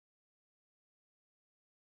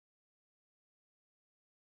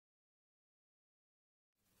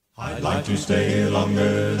I'd like to stay here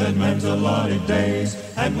longer than man's allotted days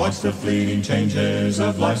and watch the fleeting changes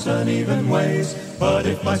of life's uneven ways. But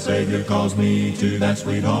if my Savior calls me to that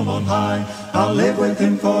sweet home on high, I'll live with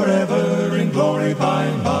Him forever in glory by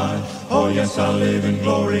and by. Oh yes, I'll live in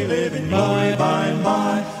glory by and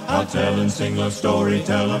by. I'll tell and sing love story,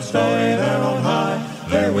 tell love story there on high.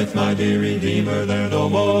 There with my dear Redeemer, there no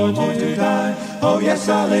more to die. Oh yes,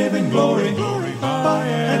 I'll live in glory by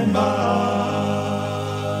and by.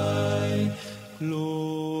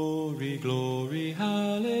 Glory, glory,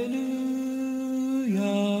 hallelujah.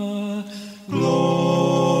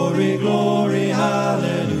 Glory, glory,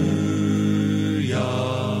 hallelujah.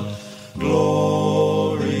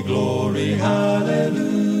 Glory, glory,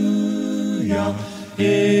 hallelujah.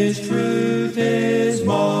 His truth is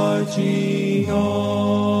marching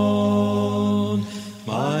on.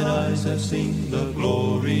 Mine eyes have seen the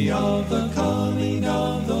glory of the coming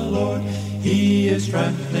of the Lord. He is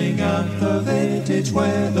trampling out the vintage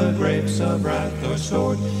where the grapes of wrath are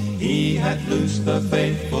stored. He hath loosed the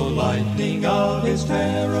faithful lightning of His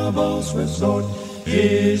terrible swift sword.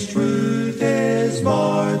 His truth is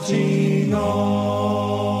marching on.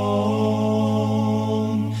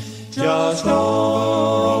 Just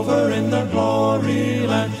over in the glory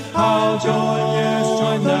land, I'll join, yes,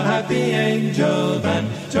 join the happy angel band.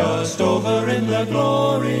 Just over in the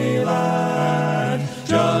glory land,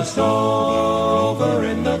 just over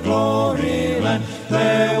in the glory land,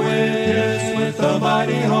 there with the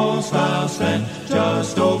mighty host I'll stand.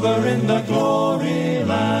 Just over in the glory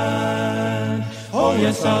land. Oh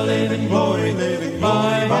yes, I'll live in glory,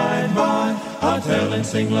 by and by. I'll tell and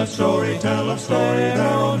sing love story, tell love story there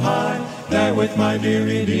on high. There with my dear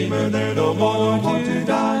Redeemer, there no more to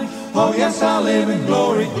die. Oh yes, I'll live in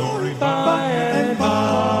glory by and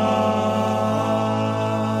by.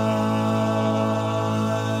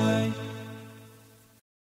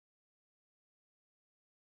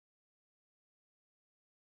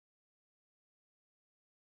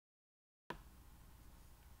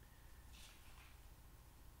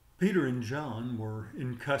 Peter and John were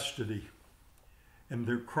in custody, and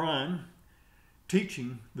their crime,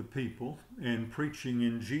 teaching the people and preaching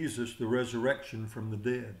in Jesus the resurrection from the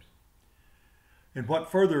dead. And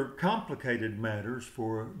what further complicated matters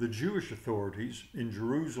for the Jewish authorities in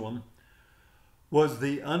Jerusalem was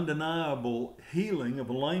the undeniable healing of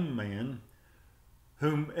a lame man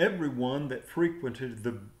whom everyone that frequented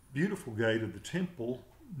the beautiful gate of the temple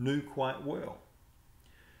knew quite well.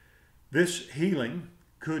 This healing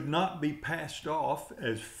could not be passed off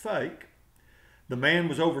as fake. The man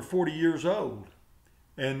was over 40 years old,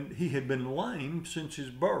 and he had been lame since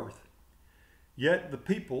his birth. Yet the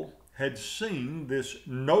people had seen this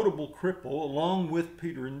notable cripple along with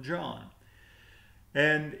Peter and John.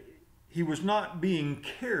 And he was not being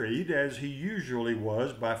carried as he usually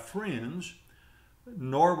was by friends,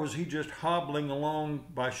 nor was he just hobbling along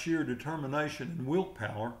by sheer determination and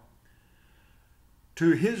willpower.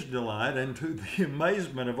 To his delight and to the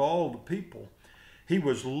amazement of all the people, he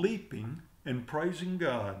was leaping and praising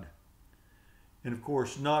God. And of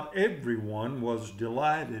course, not everyone was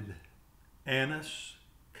delighted. Annas,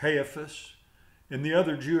 Caiaphas, and the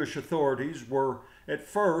other Jewish authorities were at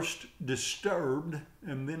first disturbed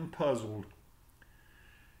and then puzzled.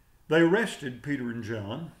 They arrested Peter and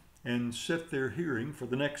John and set their hearing for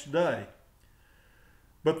the next day.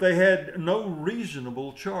 But they had no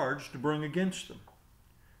reasonable charge to bring against them.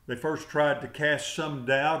 They first tried to cast some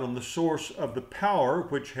doubt on the source of the power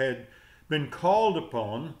which had been called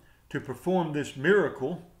upon to perform this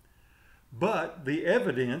miracle, but the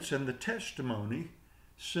evidence and the testimony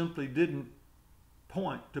simply didn't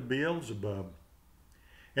point to Beelzebub.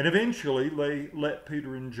 And eventually they let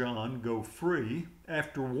Peter and John go free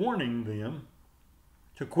after warning them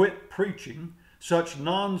to quit preaching such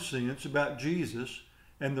nonsense about Jesus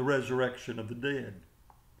and the resurrection of the dead.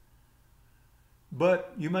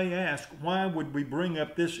 But you may ask, why would we bring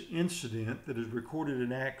up this incident that is recorded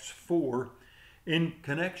in Acts 4 in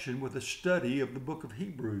connection with a study of the book of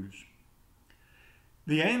Hebrews?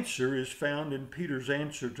 The answer is found in Peter's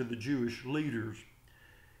answer to the Jewish leaders.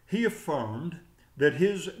 He affirmed that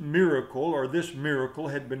his miracle, or this miracle,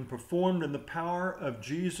 had been performed in the power of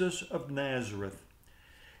Jesus of Nazareth.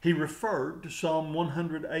 He referred to Psalm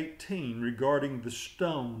 118 regarding the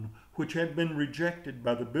stone which had been rejected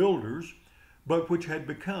by the builders, but which had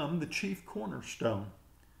become the chief cornerstone.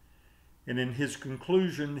 And in his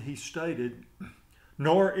conclusion, he stated,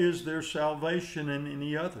 "Nor is there salvation in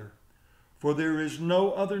any other, for there is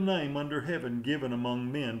no other name under heaven given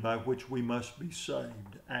among men by which we must be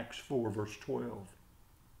saved." Acts 4, verse 12.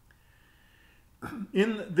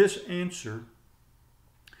 In this answer,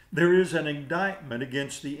 There is an indictment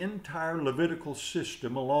against the entire Levitical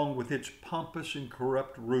system along with its pompous and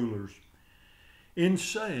corrupt rulers. In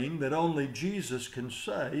saying that only Jesus can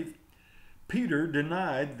save, Peter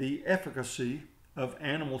denied the efficacy of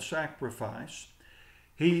animal sacrifice.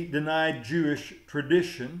 He denied Jewish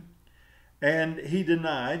tradition, and he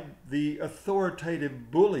denied the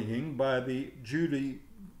authoritative bullying by the Judaism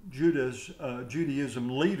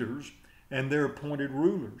leaders and their appointed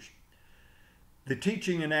rulers. The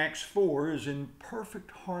teaching in Acts 4 is in perfect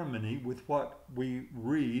harmony with what we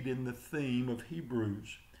read in the theme of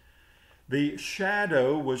Hebrews. The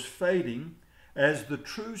shadow was fading as the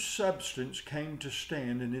true substance came to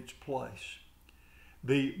stand in its place.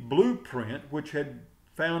 The blueprint, which had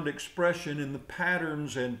found expression in the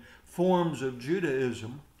patterns and forms of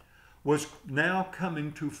Judaism, was now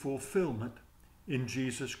coming to fulfillment in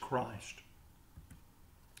Jesus Christ.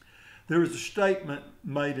 There is a statement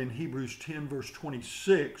made in Hebrews 10 verse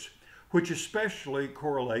 26, which especially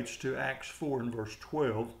correlates to Acts 4 and verse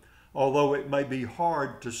 12, although it may be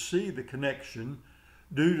hard to see the connection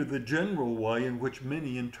due to the general way in which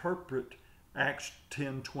many interpret Acts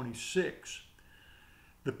 10:26.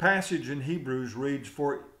 The passage in Hebrews reads,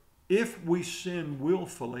 "For if we sin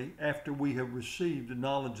willfully after we have received a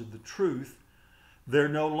knowledge of the truth, there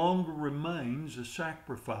no longer remains a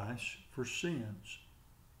sacrifice for sins."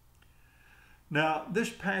 Now, this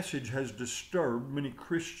passage has disturbed many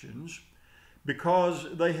Christians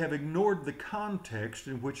because they have ignored the context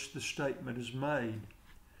in which the statement is made.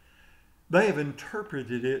 They have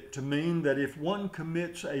interpreted it to mean that if one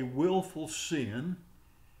commits a willful sin,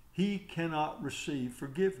 he cannot receive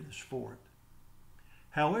forgiveness for it.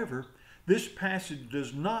 However, this passage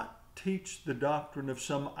does not teach the doctrine of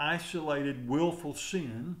some isolated willful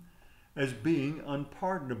sin as being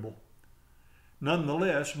unpardonable.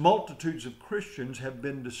 Nonetheless, multitudes of Christians have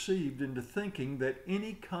been deceived into thinking that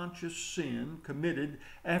any conscious sin committed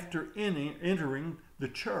after entering the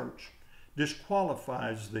church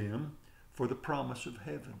disqualifies them for the promise of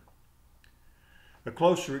heaven. A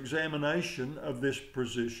closer examination of this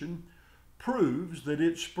position proves that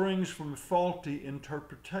it springs from faulty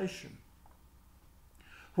interpretation.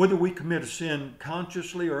 Whether we commit a sin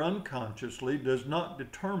consciously or unconsciously does not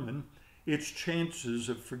determine its chances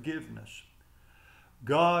of forgiveness.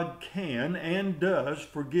 God can and does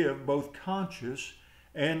forgive both conscious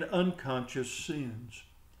and unconscious sins.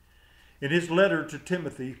 In his letter to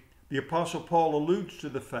Timothy, the Apostle Paul alludes to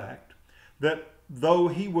the fact that though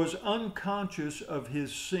he was unconscious of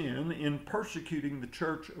his sin in persecuting the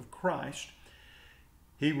church of Christ,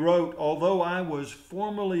 he wrote, "Although I was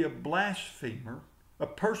formerly a blasphemer, a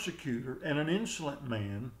persecutor, and an insolent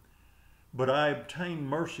man, but I obtained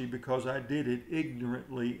mercy because I did it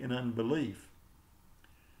ignorantly in unbelief."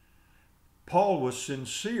 Paul was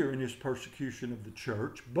sincere in his persecution of the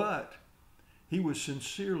church, but he was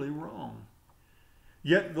sincerely wrong.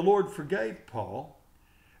 Yet the Lord forgave Paul,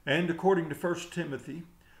 and according to 1 Timothy,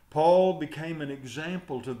 Paul became an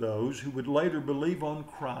example to those who would later believe on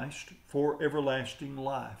Christ for everlasting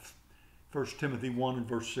life. 1 Timothy 1 and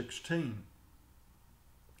verse 16.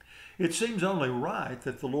 It seems only right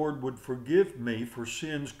that the Lord would forgive me for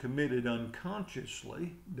sins committed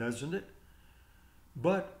unconsciously, doesn't it?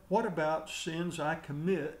 But what about sins I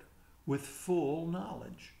commit with full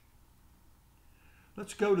knowledge?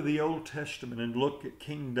 Let's go to the Old Testament and look at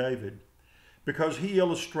King David, because he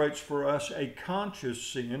illustrates for us a conscious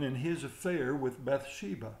sin in his affair with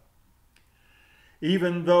Bathsheba.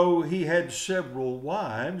 Even though he had several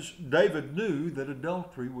wives, David knew that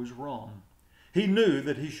adultery was wrong. He knew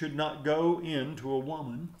that he should not go in to a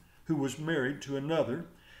woman who was married to another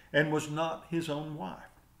and was not his own wife.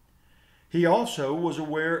 He also was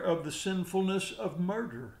aware of the sinfulness of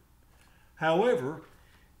murder. However,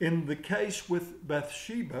 in the case with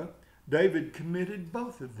Bathsheba, David committed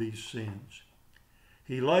both of these sins.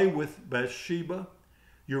 He lay with Bathsheba,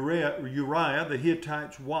 Uriah the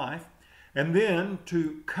Hittite's wife, and then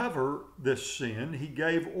to cover this sin, he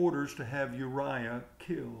gave orders to have Uriah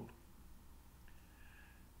killed.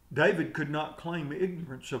 David could not claim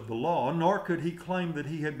ignorance of the law, nor could he claim that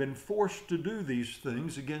he had been forced to do these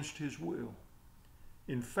things against his will.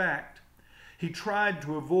 In fact, he tried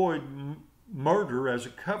to avoid murder as a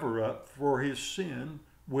cover-up for his sin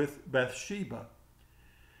with Bathsheba.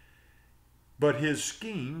 But his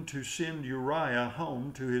scheme to send Uriah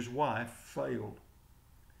home to his wife failed.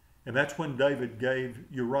 And that's when David gave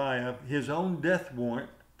Uriah his own death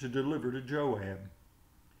warrant to deliver to Joab.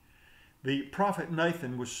 The prophet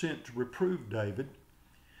Nathan was sent to reprove David,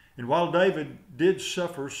 and while David did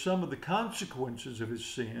suffer some of the consequences of his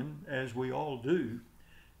sin, as we all do,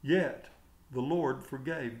 yet the Lord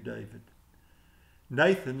forgave David.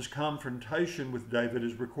 Nathan's confrontation with David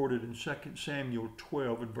is recorded in 2 Samuel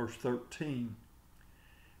 12 and verse 13.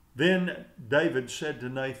 Then David said to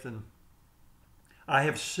Nathan, I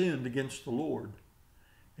have sinned against the Lord.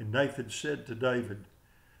 And Nathan said to David,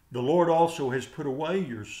 the Lord also has put away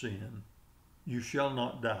your sin. You shall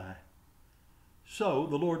not die. So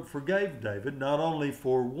the Lord forgave David not only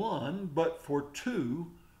for one, but for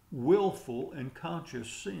two willful and conscious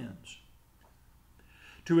sins.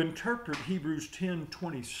 To interpret Hebrews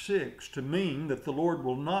 10:26 to mean that the Lord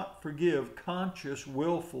will not forgive conscious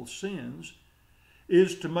willful sins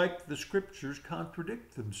is to make the Scriptures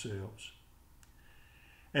contradict themselves.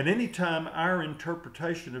 And any time our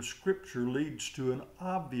interpretation of Scripture leads to an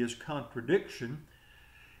obvious contradiction,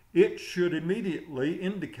 it should immediately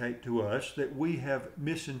indicate to us that we have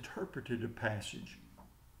misinterpreted a passage.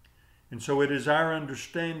 And so it is our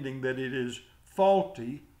understanding that it is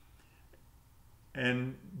faulty,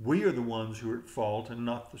 and we are the ones who are at fault and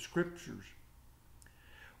not the Scriptures.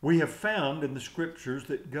 We have found in the Scriptures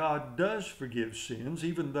that God does forgive sins,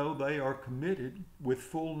 even though they are committed with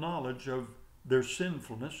full knowledge of their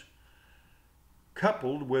sinfulness,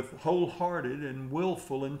 coupled with wholehearted and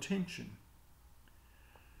willful intention.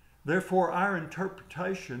 Therefore, our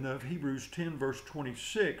interpretation of Hebrews 10 verse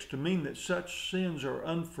 26 to mean that such sins are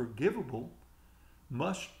unforgivable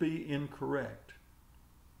must be incorrect.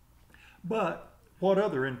 But what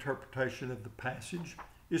other interpretation of the passage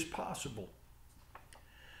is possible?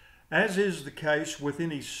 As is the case with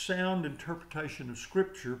any sound interpretation of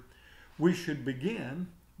Scripture, we should begin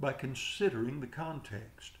by considering the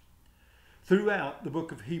context. Throughout the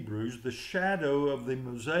book of Hebrews, the shadow of the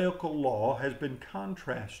Mosaical law has been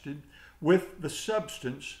contrasted with the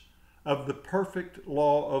substance of the perfect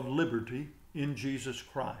law of liberty in Jesus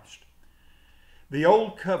Christ. The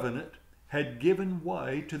old covenant had given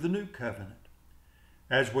way to the new covenant,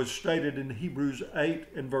 as was stated in Hebrews 8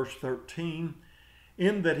 and verse 13,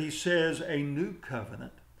 in that he says, a new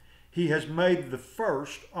covenant, he has made the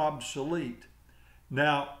first obsolete.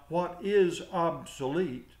 Now, what is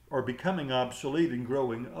obsolete or becoming obsolete and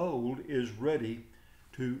growing old is ready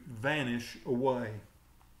to vanish away.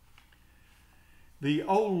 The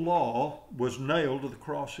old law was nailed to the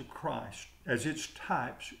cross of Christ as its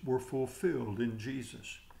types were fulfilled in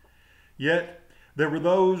Jesus. Yet there were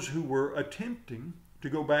those who were attempting to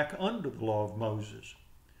go back under the law of Moses.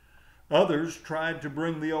 Others tried to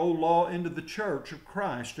bring the old law into the church of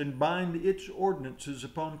Christ and bind its ordinances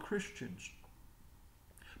upon Christians.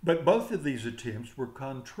 But both of these attempts were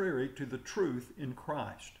contrary to the truth in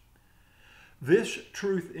Christ. This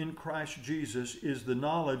truth in Christ Jesus is the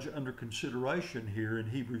knowledge under consideration here in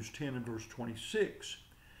Hebrews 10 and verse 26.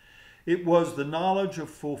 It was the knowledge of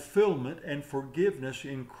fulfillment and forgiveness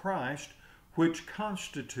in Christ which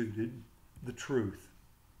constituted the truth.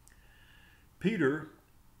 Peter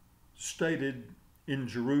stated in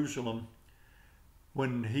Jerusalem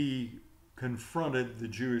when he confronted the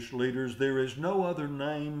Jewish leaders, there is no other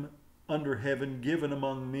name under heaven given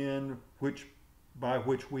among men by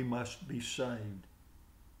which we must be saved.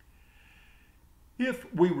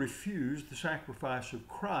 If we refuse the sacrifice of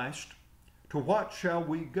Christ, to what shall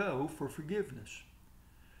we go for forgiveness?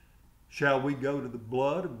 Shall we go to the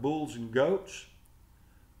blood of bulls and goats?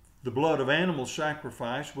 The blood of animal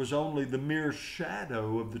sacrifice was only the mere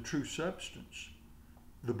shadow of the true substance,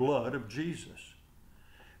 the blood of Jesus.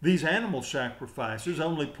 These animal sacrifices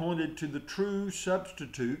only pointed to the true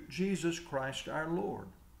substitute, Jesus Christ our Lord.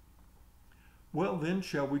 Well then,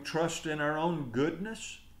 shall we trust in our own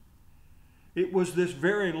goodness? It was this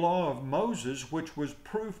very law of Moses which was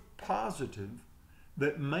proof positive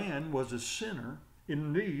that man was a sinner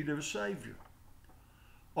in need of a Savior.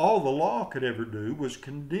 All the law could ever do was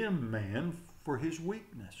condemn man for his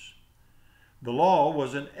weakness. The law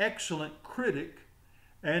was an excellent critic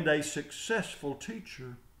and a successful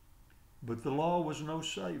teacher, but the law was no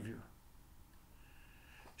Savior.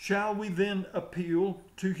 Shall we then appeal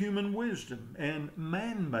to human wisdom and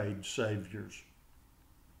man-made saviors?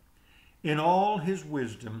 In all his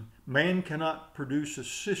wisdom, man cannot produce a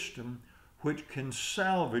system which can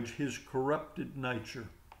salvage his corrupted nature.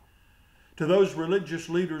 To those religious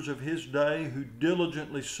leaders of his day who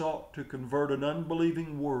diligently sought to convert an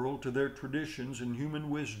unbelieving world to their traditions and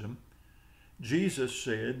human wisdom, Jesus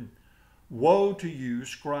said, "Woe to you,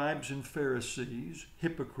 scribes and Pharisees,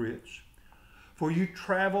 hypocrites, for you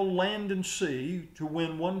travel land and sea to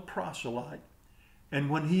win one proselyte, and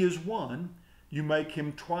when he is won, you make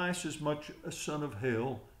him twice as much a son of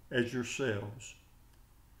hell as yourselves."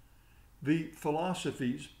 The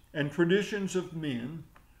philosophies and traditions of men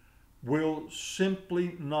will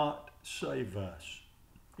simply not save us.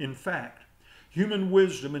 In fact, human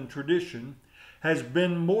wisdom and tradition has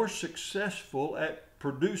been more successful at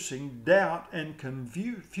producing doubt and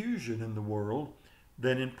confusion in the world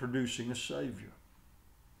than in producing a Savior.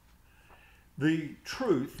 The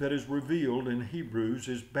truth that is revealed in Hebrews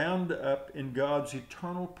is bound up in God's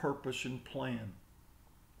eternal purpose and plan.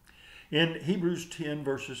 In Hebrews 10,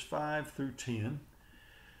 verses 5 through 10,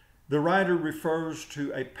 the writer refers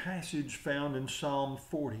to a passage found in Psalm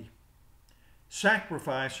 40.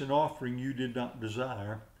 Sacrifice and offering you did not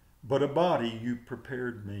desire, but a body you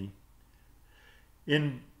prepared me.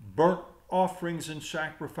 In burnt offerings and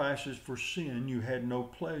sacrifices for sin you had no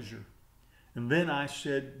pleasure. And then I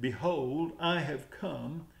said, behold, I have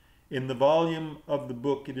come. In the volume of the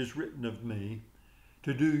book it is written of me,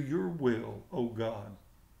 to do your will, O God.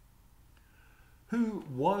 Who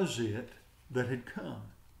was it that had come?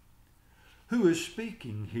 Who is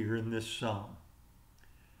speaking here in this psalm?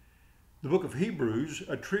 The book of Hebrews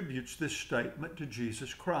attributes this statement to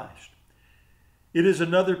Jesus Christ. It is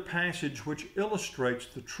another passage which illustrates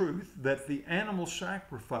the truth that the animal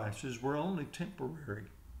sacrifices were only temporary.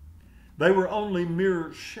 They were only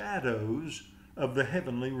mere shadows of the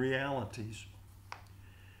heavenly realities.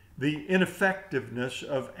 The ineffectiveness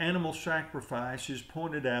of animal sacrifice is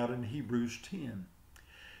pointed out in Hebrews 10.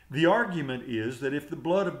 The argument is that if the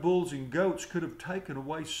blood of bulls and goats could have taken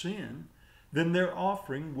away sin, then their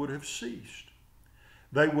offering would have ceased.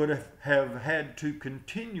 They would have had to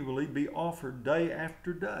continually be offered day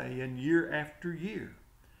after day and year after year,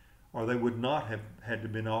 or they would not have had to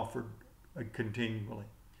be offered continually.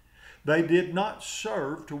 They did not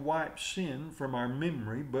serve to wipe sin from our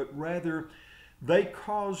memory, but rather they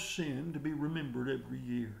caused sin to be remembered every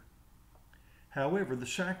year. However, the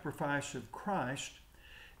sacrifice of Christ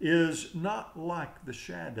is not like the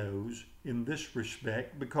shadows in this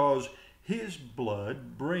respect, because his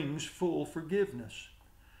blood brings full forgiveness.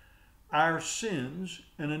 Our sins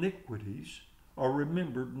and iniquities are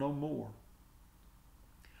remembered no more.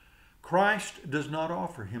 Christ does not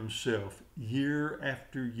offer himself year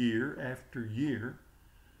after year after year,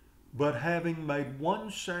 but having made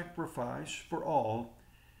one sacrifice for all,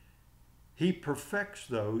 he perfects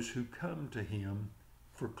those who come to him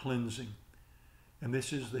for cleansing. And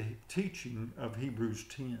this is the teaching of Hebrews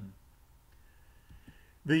 10.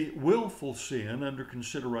 The willful sin under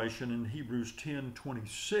consideration in Hebrews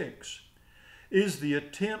 10:26 is the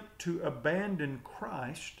attempt to abandon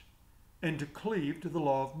Christ and to cleave to the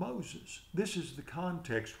law of Moses. This is the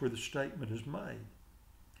context where the statement is made.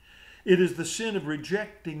 It is the sin of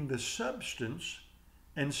rejecting the substance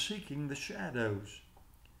and seeking the shadows.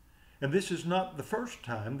 And this is not the first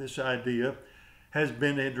time this idea has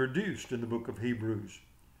been introduced in the book of Hebrews.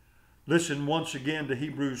 Listen once again to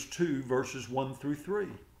Hebrews 2, verses 1 through 3.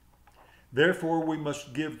 Therefore we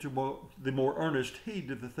must give the more earnest heed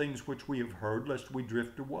to the things which we have heard, lest we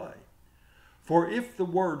drift away. For if the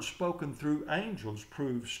word spoken through angels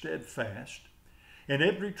proved steadfast, and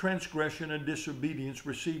every transgression and disobedience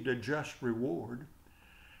received a just reward,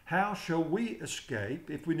 how shall we escape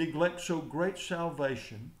if we neglect so great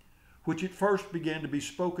salvation, which at first began to be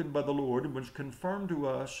spoken by the Lord and was confirmed to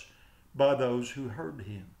us by those who heard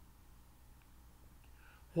him?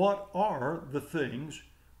 What are the things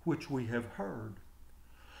which we have heard?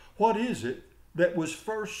 What is it that was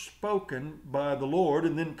first spoken by the Lord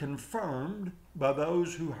and then confirmed by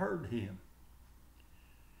those who heard him?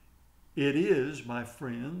 It is, my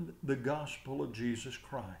friend, the gospel of Jesus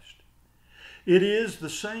Christ. It is the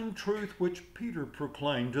same truth which Peter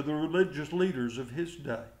proclaimed to the religious leaders of his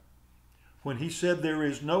day when he said, there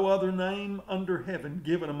is no other name under heaven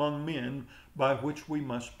given among men by which we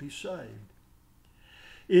must be saved.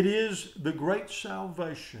 It is the great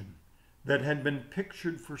salvation that had been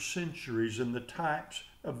pictured for centuries in the types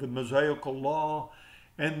of the Mosaical law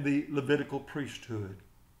and the Levitical priesthood.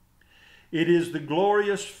 It is the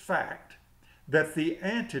glorious fact that the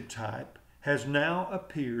antitype has now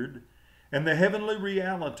appeared, and the heavenly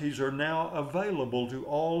realities are now available to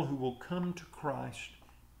all who will come to Christ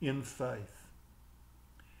in faith.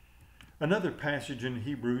 Another passage in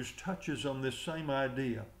Hebrews touches on this same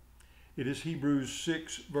idea. It is Hebrews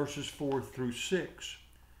 6, verses 4 through 6.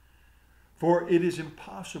 For it is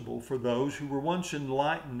impossible for those who were once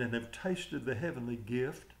enlightened and have tasted the heavenly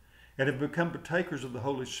gift and have become partakers of the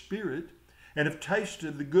Holy Spirit and have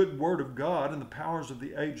tasted the good word of God and the powers of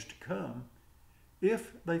the age to come,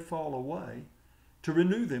 if they fall away, to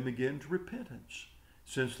renew them again to repentance,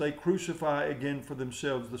 since they crucify again for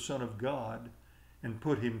themselves the Son of God and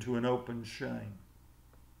put him to an open shame.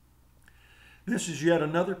 This is yet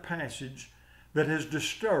another passage that has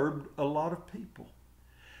disturbed a lot of people.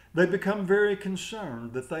 They become very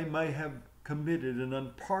concerned that they may have committed an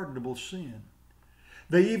unpardonable sin.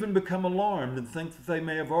 They even become alarmed and think that they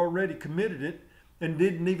may have already committed it and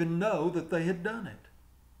didn't even know that they had done it.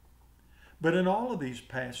 But in all of these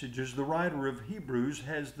passages, the writer of Hebrews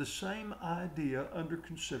has the same idea under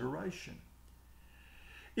consideration.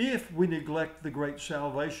 If we neglect the great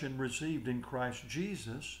salvation received in Christ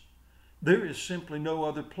Jesus, there is simply no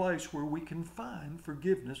other place where we can find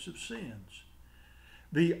forgiveness of sins.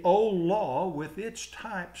 The old law, with its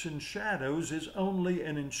types and shadows, is only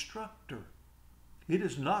an instructor. It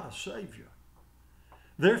is not a savior.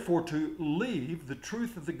 Therefore, to leave the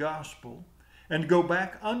truth of the gospel and go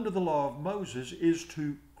back under the law of Moses is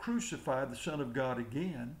to crucify the Son of God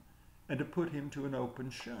again and to put him to an open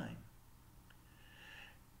shame.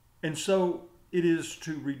 And so it is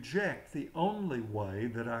to reject the only way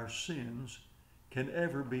that our sins can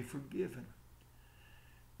ever be forgiven.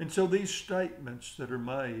 And so these statements that are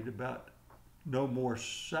made about no more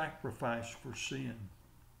sacrifice for sin,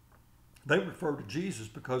 they refer to Jesus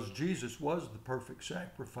because Jesus was the perfect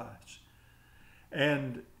sacrifice.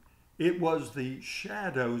 And it was the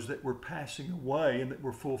shadows that were passing away and that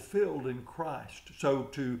were fulfilled in Christ. So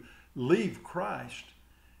to leave Christ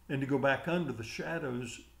and to go back under the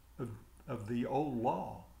shadows of the old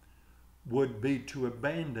law would be to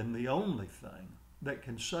abandon the only thing that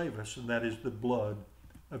can save us, and that is the blood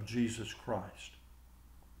of Jesus Christ.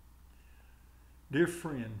 Dear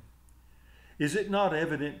friend, is it not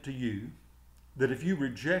evident to you that if you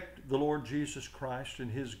reject the Lord Jesus Christ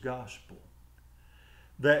and his gospel,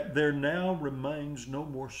 that there now remains no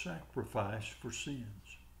more sacrifice for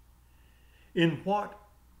sins? In what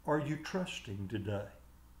are you trusting today?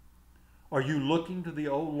 Are you looking to the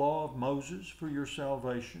old law of Moses for your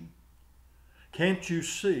salvation? Can't you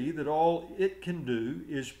see that all it can do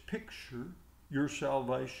is picture your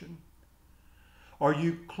salvation? Are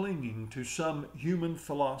you clinging to some human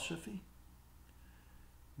philosophy?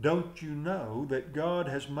 Don't you know that God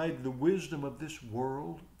has made the wisdom of this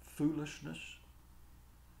world foolishness?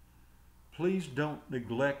 Please don't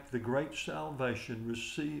neglect the great salvation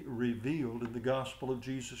revealed in the gospel of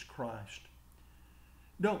Jesus Christ.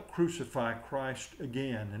 Don't crucify Christ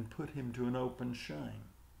again and put him to an open shame.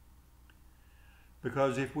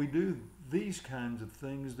 Because if we do these kinds of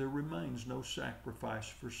things, there remains no sacrifice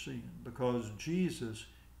for sin, because Jesus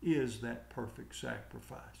is that perfect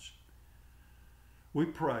sacrifice. We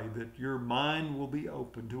pray that your mind will be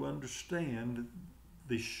open to understand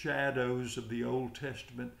the shadows of the Old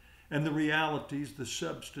Testament and the realities, the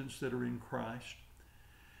substance that are in Christ,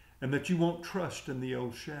 and that you won't trust in the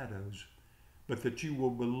old shadows, but that you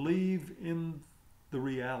will believe in the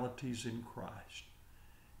realities in Christ.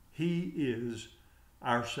 He is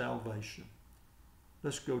our salvation.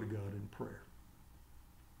 Let's go to God in prayer.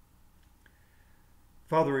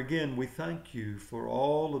 Father, again, we thank you for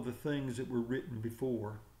all of the things that were written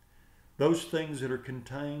before, those things that are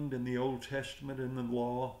contained in the Old Testament and the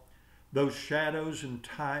law, those shadows and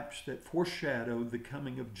types that foreshadowed the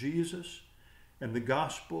coming of Jesus and the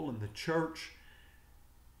gospel and the church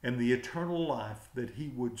and the eternal life that he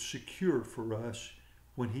would secure for us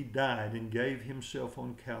when he died and gave himself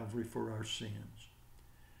on Calvary for our sins.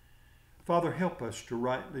 Father, help us to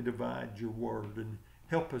rightly divide your word, and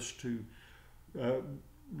help us to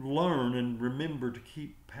learn and remember to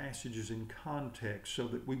keep passages in context so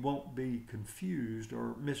that we won't be confused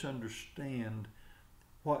or misunderstand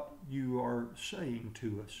what you are saying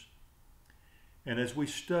to us. And as we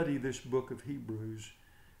study this book of Hebrews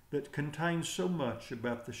that contains so much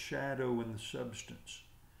about the shadow and the substance,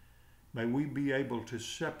 may we be able to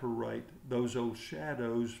separate those old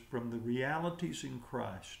shadows from the realities in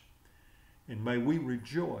Christ. And may we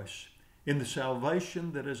rejoice in the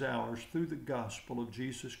salvation that is ours through the gospel of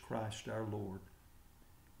Jesus Christ our Lord.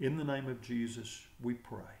 In the name of Jesus we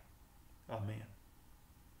pray. Amen.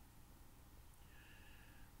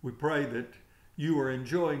 We pray that you are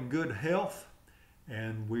enjoying good health,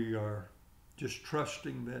 and we are just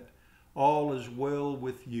trusting that all is well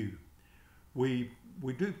with you. We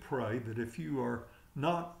do pray that if you are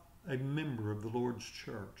not a member of the Lord's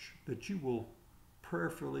church, that you will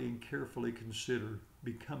prayerfully and carefully consider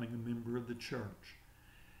becoming a member of the church.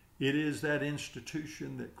 It is that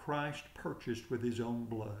institution that Christ purchased with his own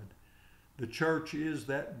blood. The church is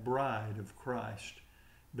that bride of Christ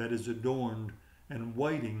that is adorned and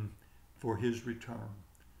waiting for his return.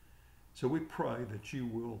 So we pray that you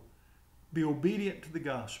will be obedient to the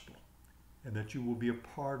gospel and that you will be a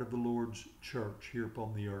part of the Lord's church here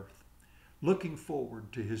upon the earth, looking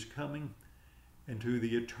forward to his coming and to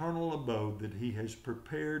the eternal abode that he has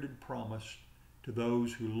prepared and promised to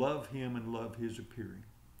those who love him and love his appearing.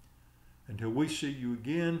 Until we see you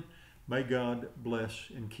again, may God bless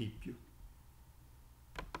and keep you.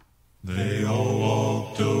 They all walk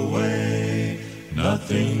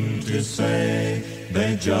nothing to say.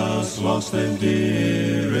 They just lost their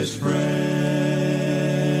dearest friend.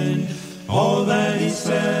 All that he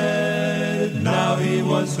said, now he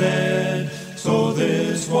was dead. So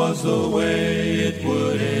this was the way it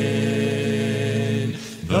would end.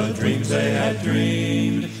 The dreams they had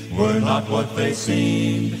dreamed were not what they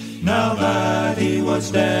seemed. Now that he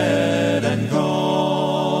was dead and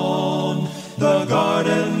gone, the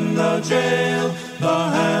garden, the jail, the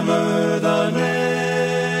hammer, the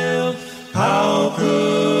nail, how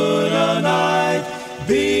could a night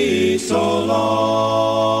be so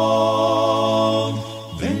long?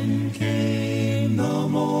 Then came the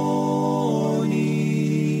morning,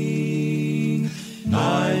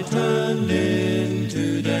 night turned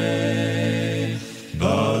into day.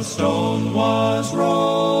 The stone was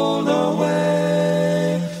rolled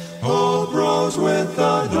away, hope rose with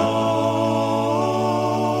the dawn.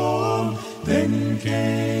 Then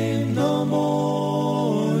came the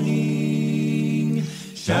morning,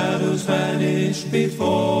 shadows vanished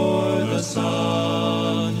before the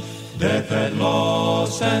sun. Death had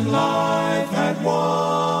lost and life had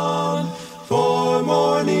won, for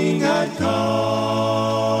morning had come.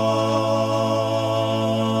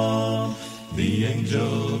 The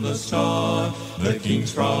angel, the star, the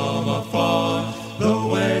kings from afar, the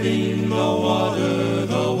wedding, the water,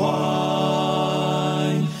 the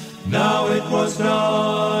wine. Now it was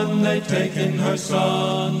done, they'd taken her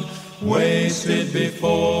son, wasted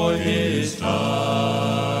before his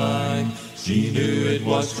time. She knew it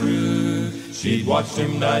was true, she'd watched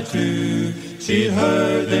him die too. She'd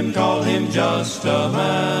heard them call him just a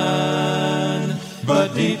man.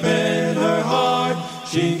 But deep in her heart,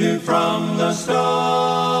 she knew from the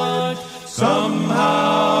start,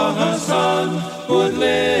 somehow her son would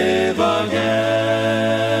live again.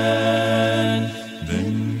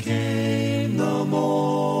 Then came the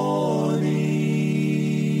morning,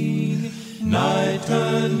 night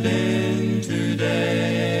turned into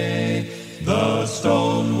day. The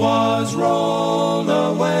stone was rolled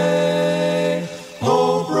away,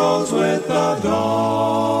 hope rose with the dawn.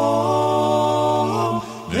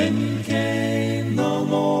 Then came the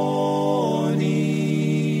morning,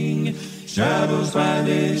 shadows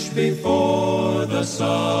vanished before the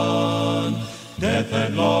sun. Death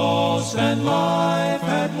had lost and life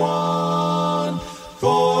had won,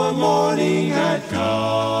 for morning had come.